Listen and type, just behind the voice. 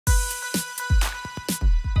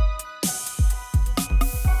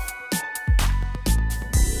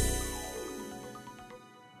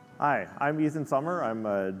Hi, I'm Ethan Sommer. I'm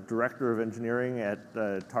a Director of Engineering at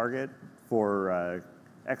Target for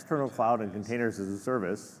External Cloud and Containers as a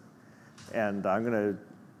Service. And I'm going to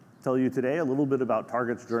tell you today a little bit about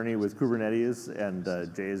Target's journey with Kubernetes, and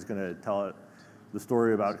Jay is going to tell the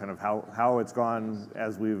story about kind of how it's gone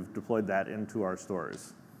as we've deployed that into our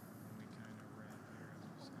stores.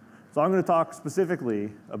 So I'm going to talk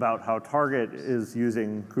specifically about how Target is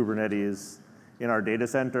using Kubernetes in our data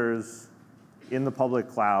centers, in the public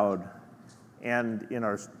cloud, and in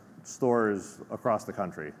our stores across the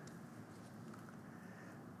country.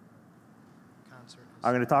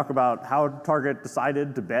 I'm going to talk about how Target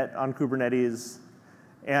decided to bet on Kubernetes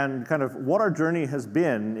and kind of what our journey has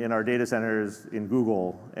been in our data centers in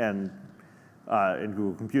Google and in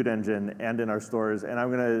Google Compute Engine and in our stores. And I'm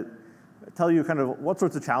going to tell you kind of what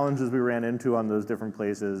sorts of challenges we ran into on those different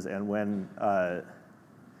places and when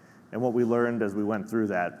and what we learned as we went through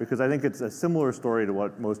that, because I think it's a similar story to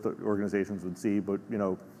what most organizations would see, but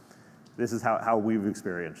this is how we've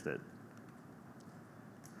experienced it.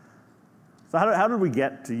 So how did we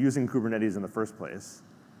get to using Kubernetes in the first place?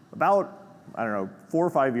 About, I don't know, 4 or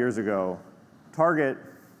 5 years ago, Target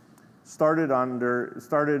started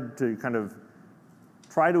to kind of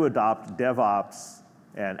try to adopt DevOps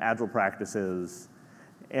and Agile practices,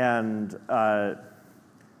 and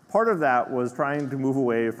part of that was trying to move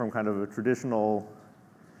away from kind of a traditional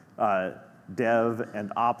dev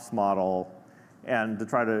and ops model and to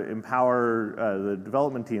try to empower the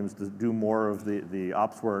development teams to do more of the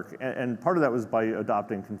ops work. And part of that was by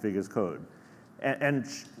adopting config as code. And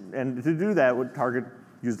to do that, Target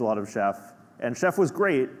used a lot of Chef. And Chef was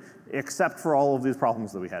great, except for all of these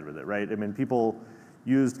problems that we had with it, right? I mean, people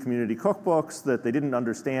used community cookbooks that they didn't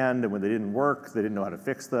understand, and when they didn't work, they didn't know how to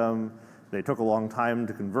fix them. They took a long time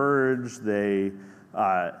to converge.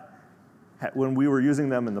 When we were using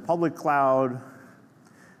them in the public cloud,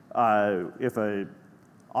 if a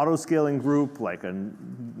auto-scaling group, like a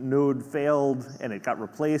node failed and it got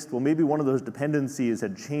replaced, well, maybe one of those dependencies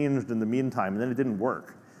had changed in the meantime, and then it didn't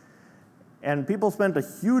work. And people spent a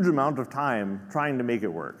huge amount of time trying to make it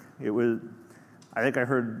work. I think I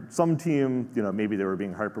heard some team, maybe they were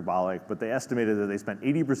being hyperbolic, but they estimated that they spent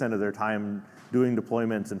 80% of their time doing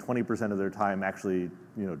deployments and 20% of their time actually,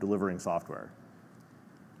 delivering software.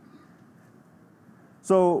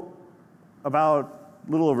 So about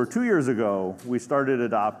a little over 2 years ago, we started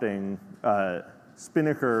adopting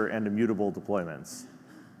Spinnaker and immutable deployments.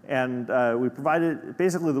 And we provided,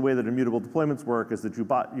 basically the way that immutable deployments work is that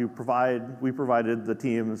we provided the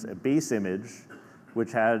teams a base image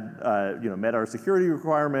which had met our security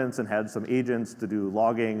requirements and had some agents to do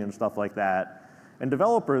logging and stuff like that. And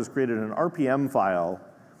developers created an RPM file,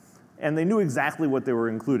 and they knew exactly what they were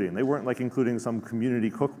including. They weren't like including some community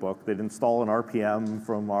cookbook. They'd install an RPM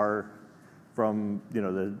from our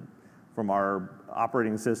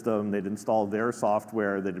operating system. They'd install their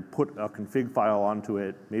software. They'd put a config file onto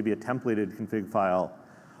it, maybe a templated config file.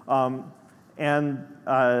 And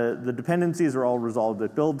the dependencies are all resolved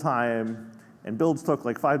at build time. And builds took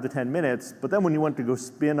like 5 to 10 minutes, but then when you went to go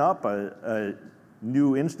spin up a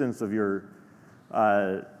new instance of your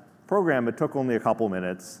program, it took only a couple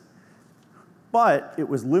minutes. But it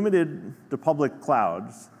was limited to public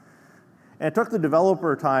clouds. And it took the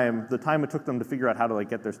developer time, the time it took them to figure out how to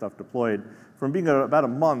get their stuff deployed, from being about a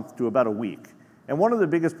month to about a week. And one of the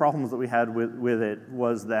biggest problems that we had with it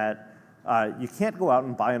was that you can't go out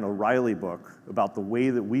and buy an O'Reilly book about the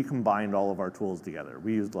way that we combined all of our tools together.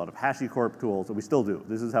 We used a lot of HashiCorp tools, and we still do.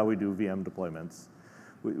 This is how we do VM deployments.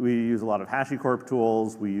 We use a lot of HashiCorp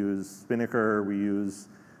tools. We use Spinnaker. We use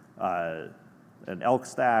an Elk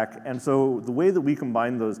stack. And so the way that we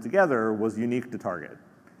combined those together was unique to Target.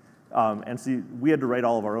 And so we had to write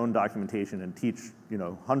all of our own documentation and teach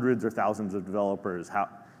hundreds or thousands of developers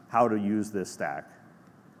how to use this stack.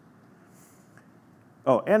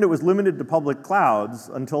 Oh, and it was limited to public clouds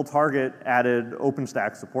until Target added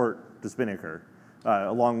OpenStack support to Spinnaker,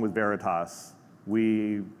 along with Veritas.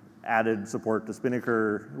 We added support to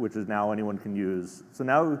Spinnaker, which is now anyone can use. So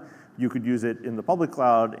now you could use it in the public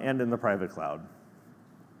cloud and in the private cloud.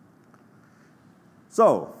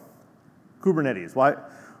 So, Kubernetes. Why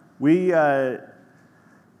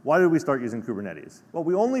did we start using Kubernetes? Well,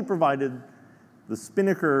 we only provided the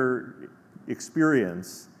Spinnaker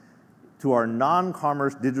experience to our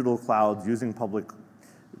non-commerce digital clouds using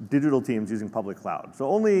digital teams using public cloud. So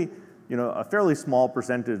only a fairly small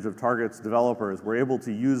percentage of Target's developers were able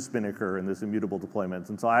to use Spinnaker in this immutable deployments.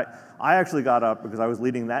 And so I actually got up, because I was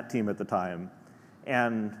leading that team at the time,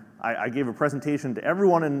 and I gave a presentation to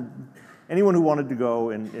everyone and anyone who wanted to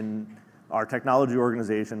go in our technology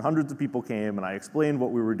organization. Hundreds of people came, and I explained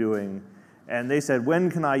what we were doing. And they said,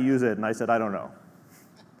 when can I use it? And I said, I don't know.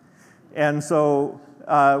 And so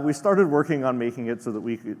we started working on making it so that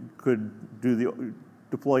we could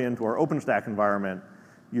deploy into our OpenStack environment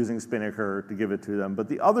using Spinnaker to give it to them. But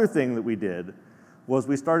the other thing that we did was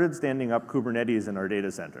we started standing up Kubernetes in our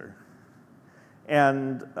data center.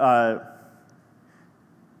 And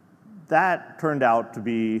that turned out to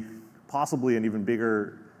be possibly an even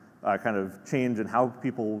bigger kind of change in how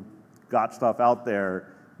people got stuff out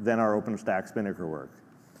there than our OpenStack Spinnaker work.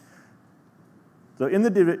 So in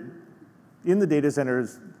the data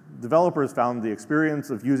centers, developers found the experience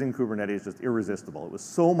of using Kubernetes just irresistible. It was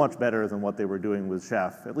so much better than what they were doing with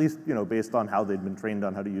Chef, at least based on how they'd been trained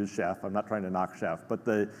on how to use Chef. I'm not trying to knock Chef, but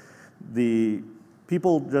the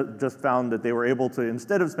people just found that they were able to,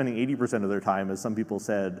 instead of spending 80% of their time, as some people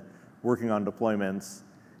said, working on deployments,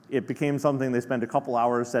 it became something they spent a couple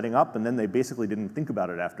hours setting up, and then they basically didn't think about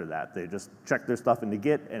it after that. They just checked their stuff into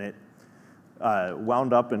Git, and it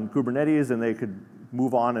wound up in Kubernetes, and they could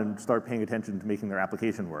move on and start paying attention to making their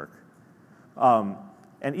application work.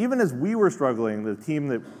 And even as we were struggling, the team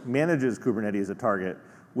that manages Kubernetes at Target,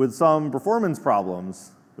 with some performance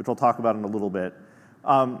problems, which I'll talk about in a little bit,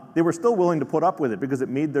 they were still willing to put up with it because it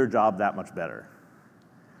made their job that much better.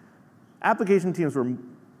 Application teams were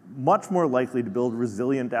much more likely to build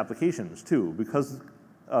resilient applications too, because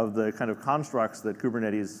of the kind of constructs that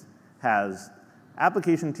Kubernetes has.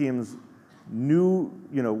 Application teams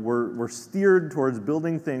were steered towards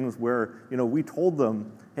building things where, we told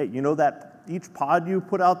them, hey, that each pod you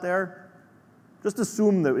put out there, just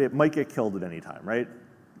assume that it might get killed at any time, right?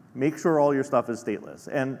 Make sure all your stuff is stateless.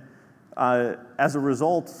 And as a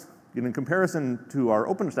result, in comparison to our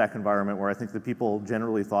OpenStack environment, where I think that people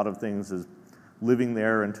generally thought of things as living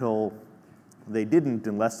there until they didn't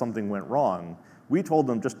unless something went wrong, we told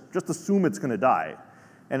them just assume it's going to die.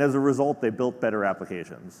 And as a result, they built better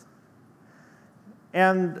applications.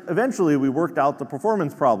 And eventually, we worked out the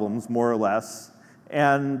performance problems, more or less,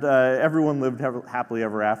 and everyone lived happily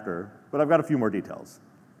ever after. But I've got a few more details.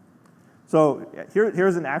 So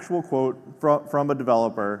here's an actual quote from a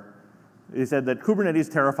developer. He said that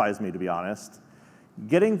Kubernetes terrifies me, to be honest.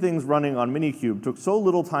 Getting things running on Minikube took so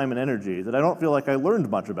little time and energy that I don't feel like I learned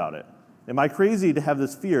much about it. Am I crazy to have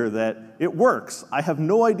this fear that it works? I have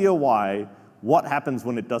no idea why. What happens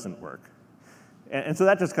when it doesn't work? And so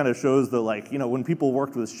that just kind of shows that, when people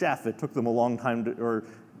worked with Chef, it took them a long time or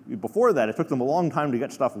before that, it took them a long time to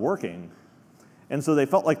get stuff working. And so they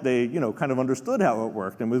felt like they, kind of understood how it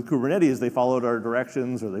worked. And with Kubernetes, they followed our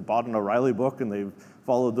directions, or they bought an O'Reilly book and they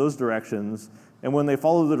followed those directions. And when they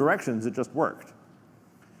followed the directions, it just worked.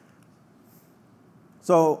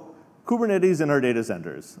 So Kubernetes in our data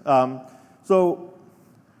centers. So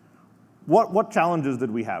what challenges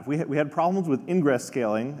did we have? We had problems with ingress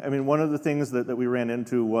scaling. I mean, one of the things that we ran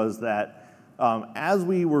into was that as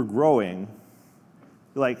we were growing,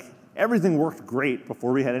 everything worked great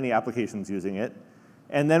before we had any applications using it.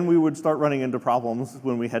 And then we would start running into problems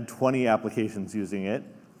when we had 20 applications using it.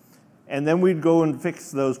 And then we'd go and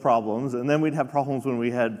fix those problems. And then we'd have problems when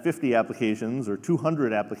we had 50 applications or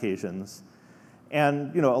 200 applications.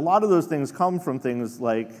 And a lot of those things come from things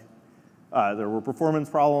like there were performance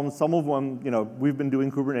problems. Some of them, we've been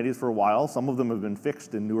doing Kubernetes for a while. Some of them have been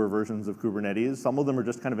fixed in newer versions of Kubernetes. Some of them are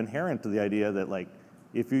just kind of inherent to the idea that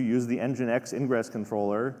if you use the Nginx ingress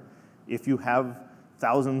controller, if you have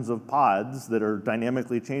thousands of pods that are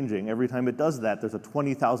dynamically changing, every time it does that, there's a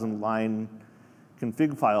 20,000 line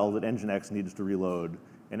config file that Nginx needs to reload,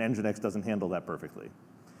 and Nginx doesn't handle that perfectly.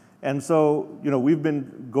 And so, we've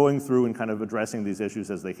been going through and kind of addressing these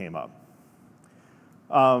issues as they came up.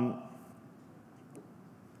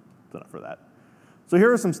 Enough for that. So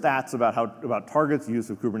here are some stats about Target's use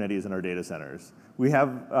of Kubernetes in our data centers. We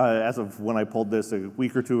have, as of when I pulled this a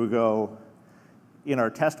week or two ago, in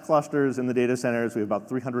our test clusters in the data centers, we have about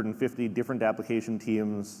 350 different application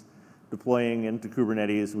teams deploying into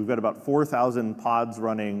Kubernetes. We've got about 4,000 pods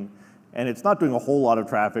running, and it's not doing a whole lot of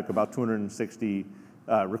traffic, about 260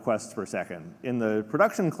 requests per second. In the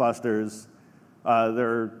production clusters,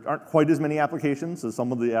 there aren't quite as many applications, so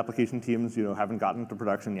some of the application teams haven't gotten to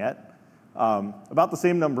production yet. About the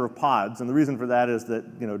same number of pods, and the reason for that is that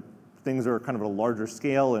things are kind of at a larger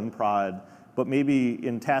scale in prod, but maybe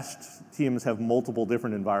in test, teams have multiple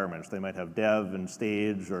different environments. They might have dev and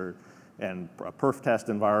stage and a perf test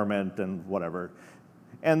environment and whatever.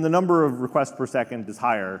 And the number of requests per second is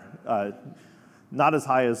higher, not as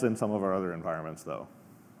high as in some of our other environments, though.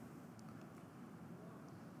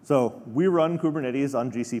 So we run Kubernetes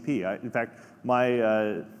on GCP. In fact, someone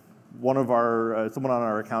on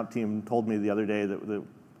our account team told me the other day that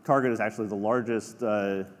Target is actually the largest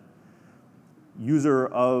user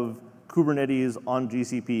of Kubernetes on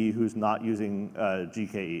GCP who's not using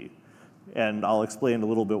GKE. And I'll explain a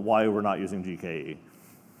little bit why we're not using GKE.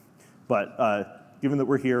 But given that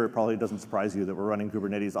we're here, it probably doesn't surprise you that we're running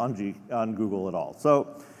Kubernetes on Google at all.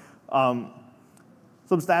 So some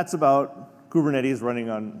stats about Kubernetes running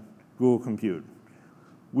on Google Compute.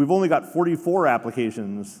 We've only got 44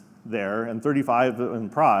 applications there and 35 in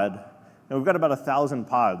prod. And we've got about 1,000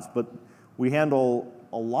 pods, but we handle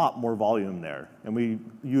a lot more volume there. And we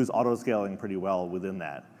use auto-scaling pretty well within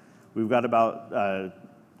that. We've got about,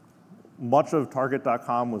 much of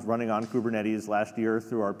Target.com was running on Kubernetes last year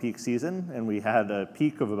through our peak season, and we had a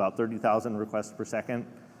peak of about 30,000 requests per second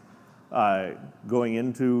going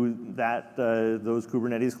into those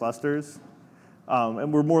Kubernetes clusters.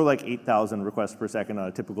 And we're more like 8,000 requests per second on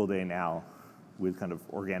a typical day now with kind of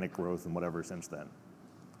organic growth and whatever since then.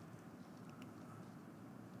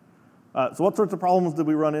 So what sorts of problems did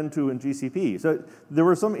we run into in GCP? So there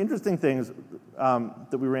were some interesting things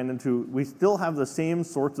that we ran into. We still have the same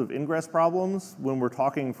sorts of ingress problems when we're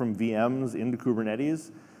talking from VMs into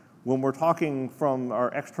Kubernetes. When we're talking from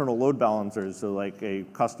our external load balancers, so like a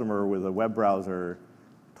customer with a web browser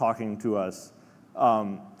talking to us,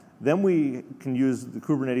 then we can use the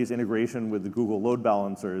Kubernetes integration with the Google load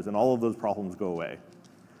balancers, and all of those problems go away.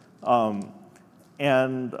 But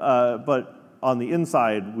on the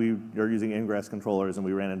inside, we are using ingress controllers, and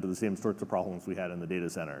we ran into the same sorts of problems we had in the data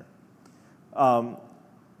center.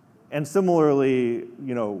 And similarly,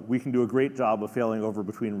 we can do a great job of failing over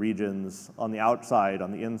between regions on the outside.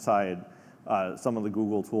 On the inside, some of the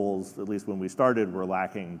Google tools, at least when we started, were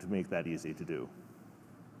lacking to make that easy to do.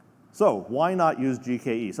 So why not use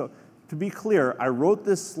GKE? So to be clear, I wrote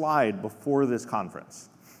this slide before this conference.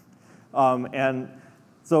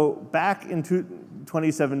 So back in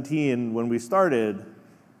 2017, when we started,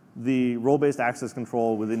 the role-based access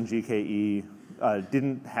control within GKE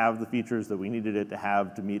didn't have the features that we needed it to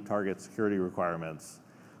have to meet target security requirements.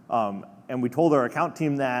 And we told our account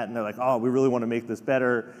team that, and they're like, oh, we really want to make this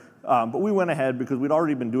better. But we went ahead because we'd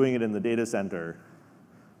already been doing it in the data center.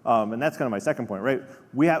 And that's kind of my second point, right?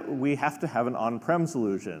 We have to have an on-prem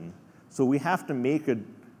solution. So we have to make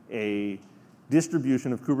a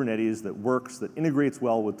distribution of Kubernetes that works, that integrates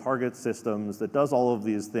well with target systems, that does all of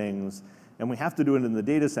these things, and we have to do it in the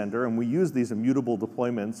data center, and we use these immutable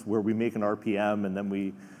deployments where we make an RPM, and then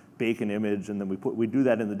we bake an image, and then we do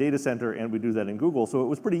that in the data center, and we do that in Google. So it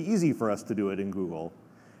was pretty easy for us to do it in Google.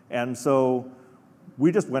 And so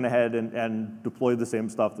we just went ahead and deployed the same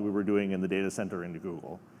stuff that we were doing in the data center into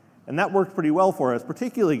Google. And that worked pretty well for us,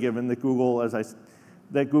 particularly given that Google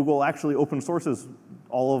actually open sources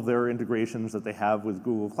all of their integrations that they have with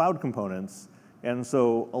Google Cloud Components. And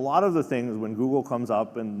so a lot of the things when Google comes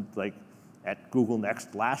up and like at Google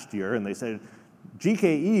Next last year and they said,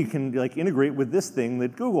 GKE can like integrate with this thing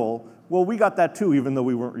that Google, well, we got that too, even though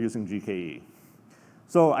we weren't using GKE.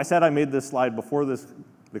 So I said I made this slide before the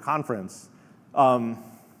conference.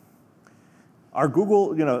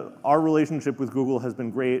 Our relationship with Google has been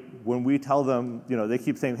great. When we tell them, they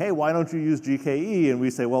keep saying, hey, why don't you use GKE? And we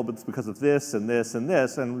say, well, but it's because of this and this and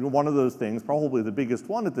this. And one of those things, probably the biggest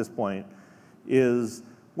one at this point, is,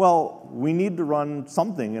 well, we need to run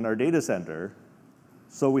something in our data center,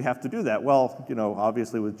 so we have to do that. Well,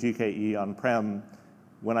 obviously with GKE on-prem,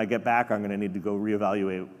 when I get back, I'm going to need to go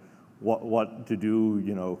reevaluate what to do,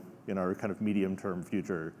 in our kind of medium-term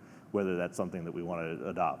future, whether that's something that we want to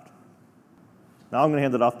adopt. Now I'm going to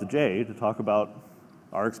hand it off to Jay to talk about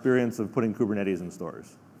our experience of putting Kubernetes in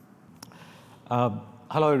stores.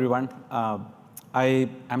 Hello, everyone. I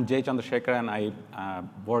am Jay Chandrasekhar, and I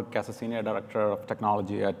work as a Senior Director of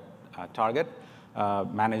Technology at Target,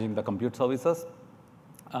 managing the compute services.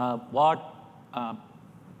 What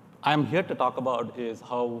I'm here to talk about is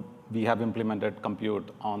how we have implemented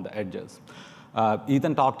compute on the edges.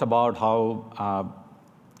 Ethan talked about how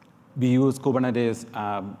we use Kubernetes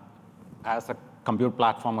as a compute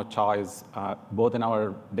platform of choice, both in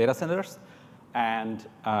our data centers and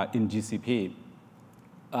in GCP.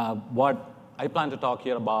 What I plan to talk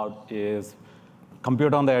here about is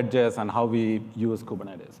compute on the edges and how we use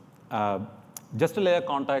Kubernetes. Just to lay a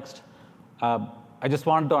context, I just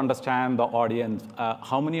wanted to understand the audience.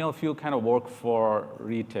 How many of you kind of work for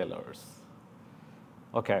retailers?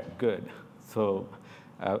 OK, good. So,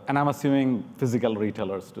 and I'm assuming physical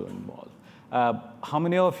retailers do involve. How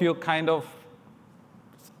many of you kind of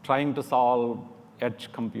trying to solve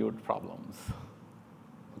edge compute problems?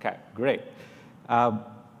 OK, great.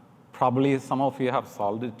 Probably some of you have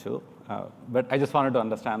solved it too. But I just wanted to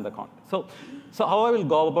understand the context. So how I will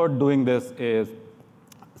go about doing this is,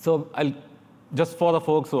 so just for the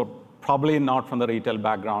folks who are probably not from the retail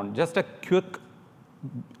background, just a quick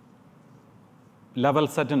level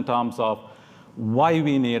set in terms of why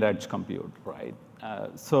we need edge compute, right?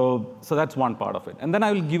 So that's one part of it. And then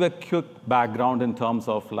I will give a quick background in terms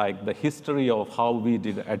of like the history of how we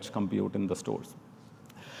did edge compute in the stores.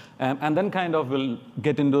 And then kind of we'll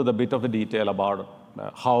get into the bit of the detail about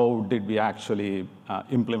how did we actually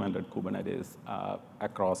implemented Kubernetes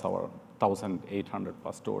across our 1,800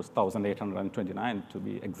 plus stores, 1,829 to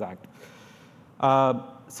be exact.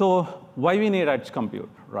 So why we need edge compute,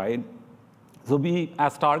 right? So we,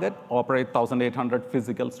 as Target, operate 1,800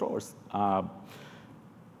 physical stores.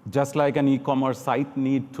 Just like an e-commerce site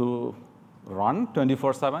need to run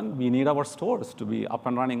 24/7, we need our stores to be up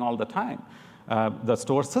and running all the time. The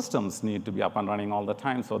store systems need to be up and running all the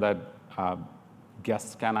time so that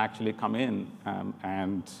guests can actually come in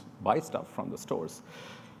and buy stuff from the stores.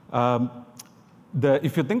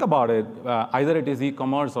 If you think about it, either it is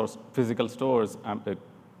e-commerce or physical stores,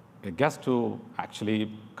 a guest who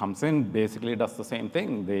actually comes in basically does the same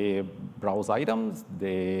thing. They browse items,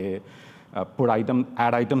 they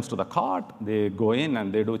add items to the cart, they go in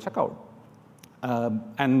and they do checkout.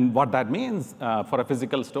 And what that means for a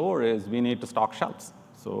physical store is we need to stock shelves.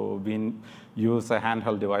 So we use a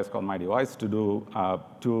handheld device called My Device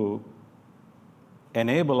to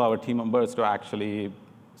enable our team members to actually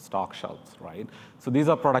stock shelves, right? So these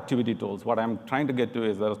are productivity tools. What I'm trying to get to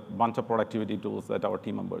is there's a bunch of productivity tools that our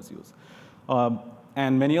team members use.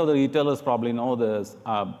 And many of the retailers probably know this.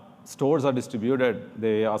 Stores are distributed.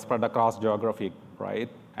 They are spread across geography, right?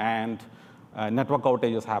 And network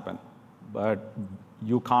outages happen. But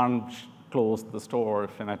you can't close the store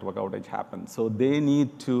if a network outage happens. So they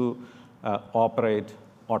need to operate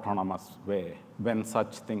autonomous way when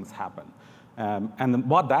such things happen. And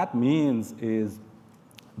what that means is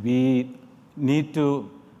we need to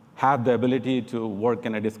have the ability to work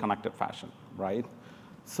in a disconnected fashion, right?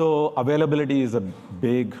 So availability is a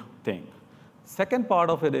big thing. Second part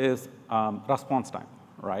of it is response time,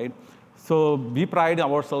 right? So we pride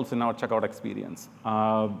ourselves in our checkout experience.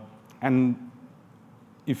 And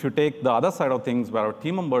if you take the other side of things where our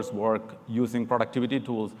team members work using productivity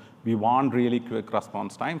tools, we want really quick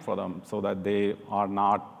response time for them so that they are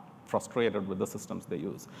not frustrated with the systems they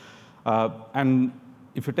use. And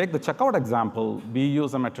if you take the checkout example, we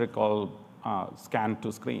use a metric called scan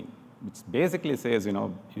to screen, which basically says,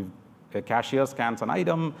 if a cashier scans an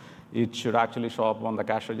item, it should actually show up on the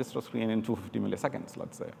cash register screen in 250 milliseconds,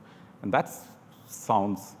 let's say. And that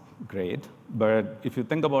sounds great. But if you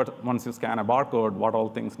think about once you scan a barcode, what all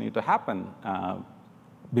things need to happen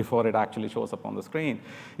before it actually shows up on the screen.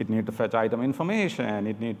 It needs to fetch item information.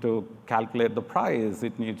 It needs to calculate the price.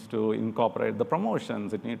 It needs to incorporate the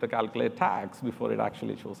promotions. It needs to calculate tax before it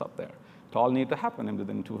actually shows up there. It all needs to happen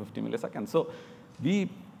within 250 milliseconds. So we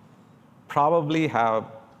probably have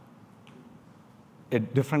a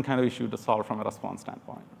different kind of issue to solve from a response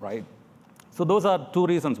standpoint, right? So those are two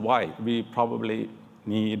reasons why we probably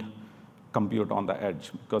need compute on the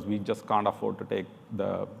edge, because we just can't afford to take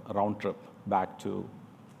the round trip back to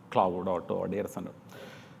cloud or to our data center.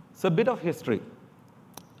 So a bit of history,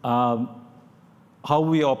 how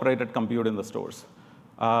we operated compute in the stores.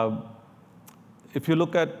 If you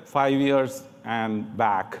look at 5 years and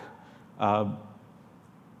back,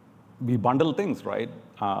 we bundle things, right?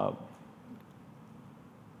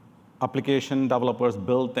 Application developers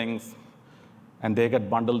build things, and they get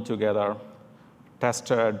bundled together,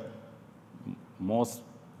 tested most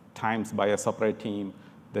times by a separate team.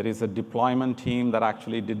 There is a deployment team that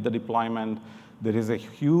actually did the deployment. There is a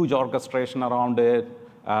huge orchestration around it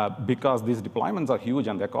because these deployments are huge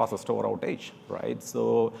and they cause a store outage, right?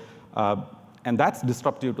 So, and that's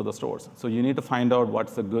disruptive to the stores. So you need to find out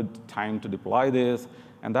what's a good time to deploy this,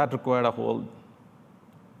 and that required a whole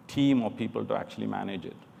team of people to actually manage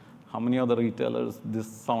it. How many other retailers this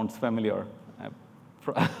sounds familiar?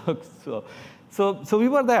 So we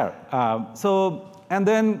were there. And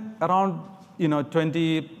then around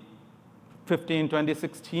 2015,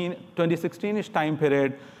 2016-ish time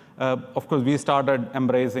period, of course, we started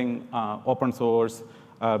embracing open source.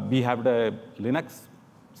 We have the Linux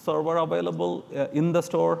server available in the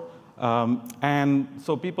store. And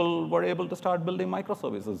so people were able to start building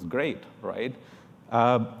microservices. Great, right?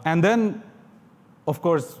 And then, of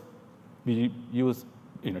course, we use,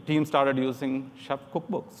 teams started using chef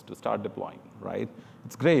cookbooks to start deploying, right?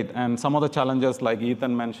 It's great. And some of the challenges, like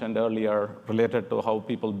Ethan mentioned earlier, related to how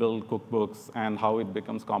people build cookbooks and how it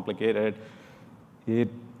becomes complicated,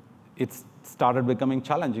 it started becoming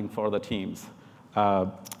challenging for the teams.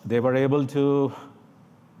 They were able to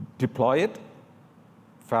deploy it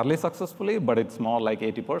fairly successfully, but it's more like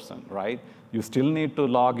 80%, right? You still need to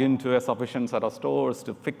log into a sufficient set of stores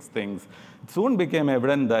to fix things. It soon became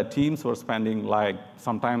evident that teams were spending like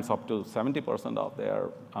sometimes up to 70% of their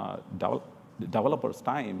developers'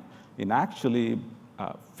 time in actually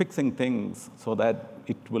fixing things so that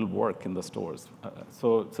it will work in the stores.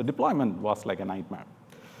 So deployment was like a nightmare.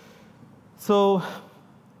 So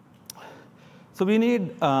we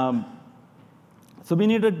needed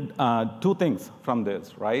two things from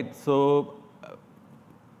this, right? So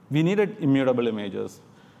we needed immutable images,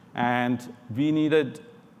 and we needed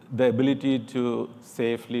the ability to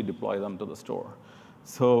safely deploy them to the store.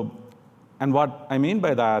 So, and what I mean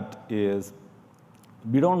by that is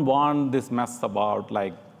we don't want this mess about,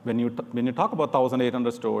 like, when you talk about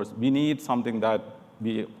 1,800 stores, we need something that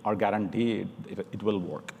we are guaranteed it will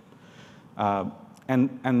work. And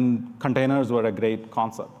containers were a great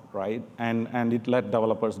concept, right? And it let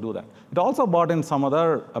developers do that. It also brought in some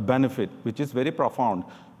other benefit, which is very profound.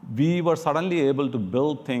 We were suddenly able to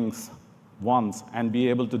build things once and be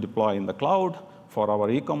able to deploy in the cloud for our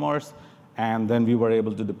e-commerce, and then we were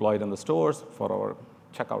able to deploy it in the stores for our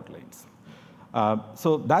checkout lanes.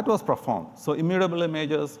 So that was profound. So immutable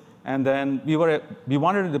images, and then we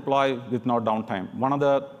wanted to deploy with no downtime. One of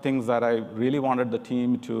the things that I really wanted the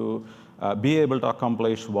team to be able to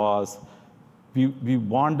accomplish was we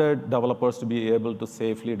wanted developers to be able to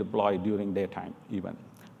safely deploy during daytime even.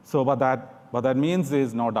 So what that means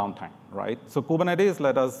is no downtime, right? So Kubernetes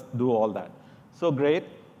let us do all that. So great,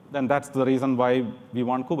 then that's the reason why we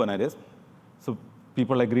want Kubernetes. So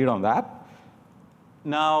people agreed on that.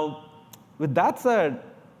 Now, with that said,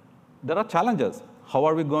 there are challenges. How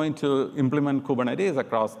are we going to implement Kubernetes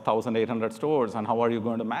across 1,800 stores, and how are you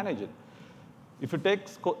going to manage it? If you take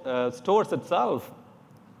stores itself,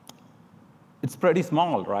 it's pretty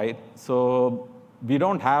small, right? So we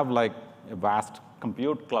don't have like a vast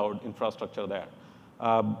compute cloud infrastructure there.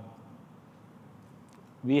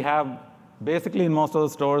 We have basically in most of the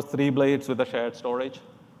stores 3 blades with a shared storage.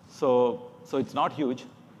 So it's not huge.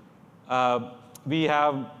 We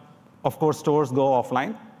have, of course, stores go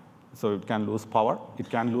offline. So it can lose power. It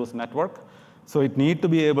can lose network. So it needs to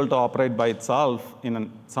be able to operate by itself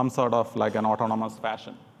in some sort of like an autonomous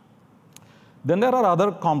fashion. Then there are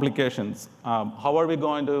other complications. How are we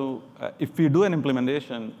going to, if we do an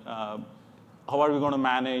implementation, how are we going to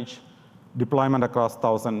manage deployment across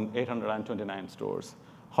 1,829 stores?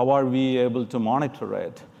 How are we able to monitor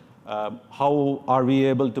it? How are we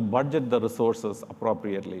able to budget the resources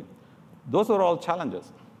appropriately? Those are all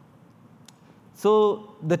challenges.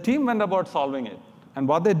 So the team went about solving it. And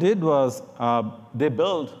what they did was they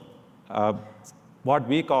built what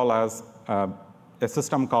we call as a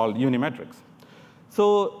system called Unimetrics.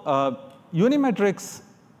 So Unimetrics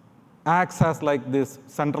acts as like this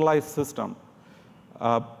centralized system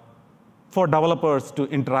for developers to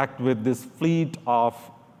interact with this fleet of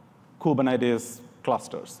Kubernetes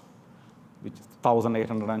clusters, which is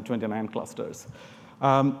 1,829 clusters.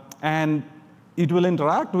 And it will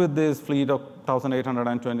interact with this fleet of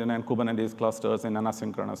 1,829 Kubernetes clusters in an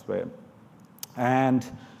asynchronous way. And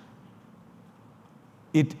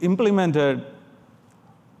it implemented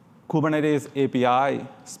Kubernetes API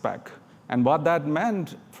spec. And what that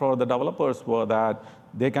meant for the developers was that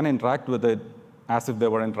they can interact with it as if they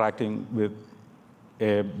were interacting with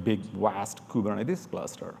a big, vast Kubernetes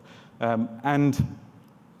cluster. And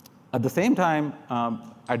at the same time,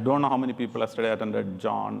 I don't know how many people yesterday attended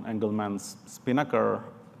John Engelman's Spinnaker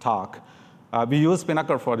talk. We use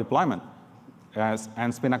Spinnaker for deployment,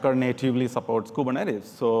 and Spinnaker natively supports Kubernetes.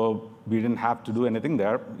 So we didn't have to do anything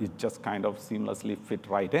there. It just kind of seamlessly fit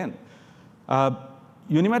right in.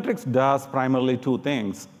 Unimetrics does primarily 2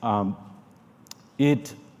 things.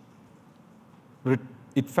 It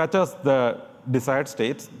fetches the desired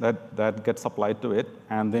states that gets applied to it,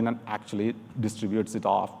 and then it actually distributes it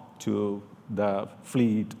off to the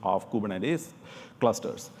fleet of Kubernetes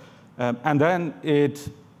clusters. And then it,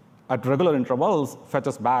 at regular intervals,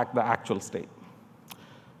 fetches back the actual state.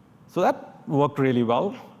 So that worked really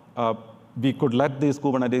well. We could let these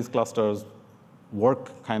Kubernetes clusters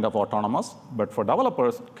work kind of autonomous, but for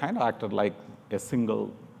developers, it kind of acted like a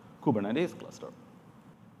single Kubernetes cluster.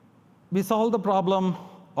 We solved the problem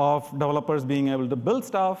of developers being able to build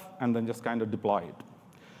stuff and then just kind of deploy it.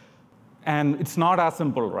 And it's not as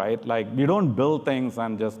simple, right? Like, we don't build things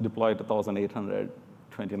and just deploy to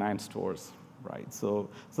 1,829 stores, right? So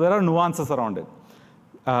there are nuances around it.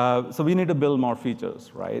 So we need to build more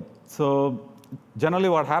features, right? So generally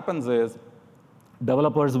what happens is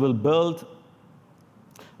developers will build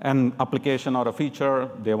an application or a feature.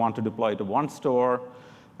 They want to deploy to one store.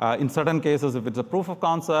 In certain cases, if it's a proof of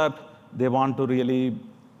concept, they want to really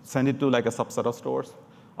send it to like a subset of stores.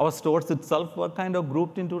 Our stores itself were kind of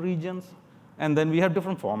grouped into regions. And then we have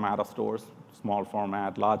different format of stores, small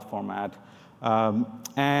format, large format.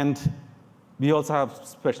 And we also have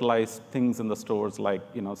specialized things in the stores, like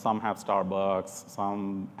some have Starbucks,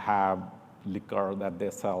 some have liquor that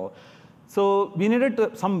they sell. So we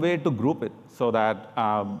needed some way to group it so that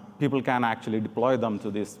people can actually deploy them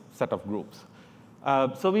to this set of groups.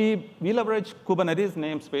 So we leverage Kubernetes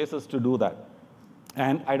namespaces to do that.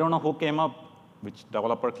 And I don't know which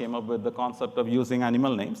developer came up with the concept of using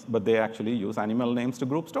animal names, but they actually use animal names to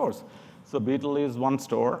group stores. So Beetle is one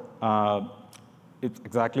store. It's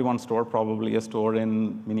exactly one store, probably a store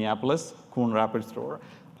in Minneapolis, Coon Rapids store.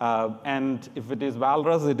 And if it is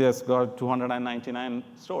Walrus, it has got 299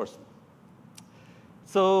 stores.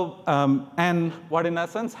 So, and what in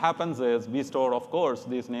essence happens is we store, of course,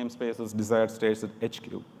 these namespaces, desired states at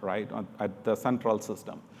HQ, right, at the central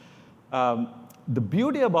system. The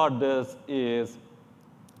beauty about this is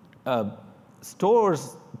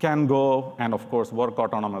stores can go and, of course, work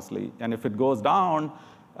autonomously. And if it goes down,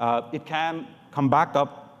 it can come back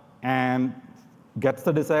up and gets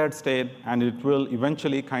the desired state, and it will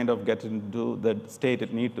eventually kind of get into the state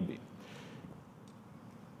it needs to be.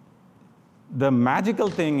 The magical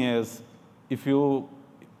thing is, if you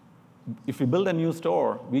build a new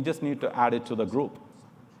store, we just need to add it to the group.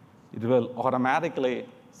 It will automatically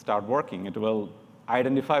start working. It will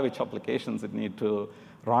identify which applications it needs to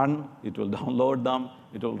run. It will download them.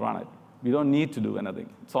 It will run it. We don't need to do anything.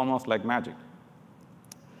 It's almost like magic.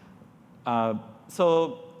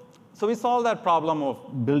 So we solve that problem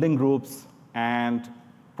of building groups and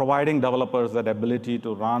providing developers that ability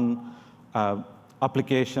to run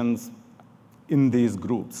applications in these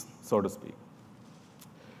groups, so to speak.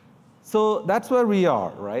 So that's where we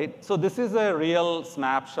are, right? So this is a real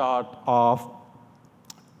snapshot of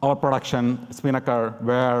our production Spinnaker,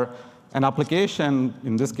 where an application,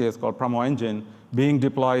 in this case called Promo Engine, being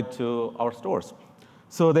deployed to our stores.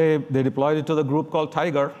 So they deployed it to the group called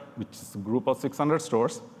Tiger, which is a group of 600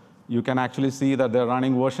 stores. You can actually see that they're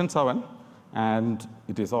running version 7, and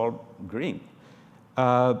it is all green.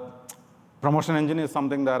 Promotion Engine is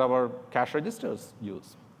something that our cash registers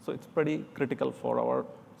use. So it's pretty critical for our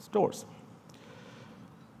stores.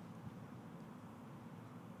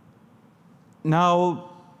 Now,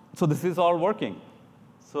 so this is all working.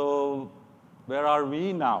 So where are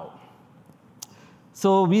we now?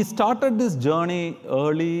 So we started this journey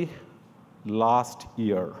early last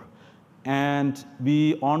year. And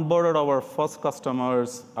we onboarded our first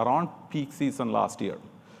customers around peak season last year.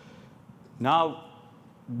 Now,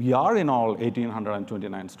 we are in all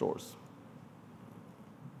 1,829 stores.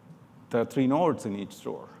 There are 3 nodes in each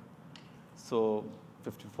store. So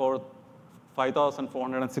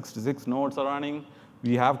 5,466 nodes are running.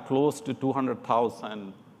 We have close to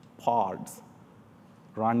 200,000 pods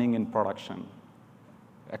running in production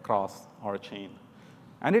across our chain.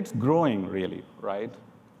 And it's growing, really, right?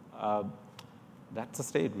 That's the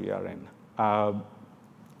state we are in.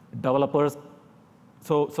 Developers,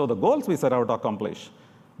 so the goals we set out to accomplish,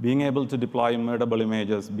 being able to deploy immutable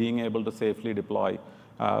images, being able to safely deploy.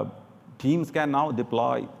 Teams can now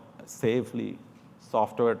deploy safely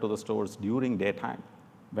software to the stores during daytime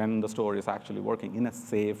when the store is actually working in a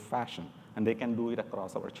safe fashion, and they can do it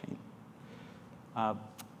across our chain.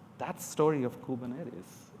 That's the story of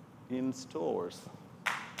Kubernetes in stores.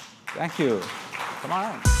 Thank you. Come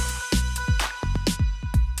on.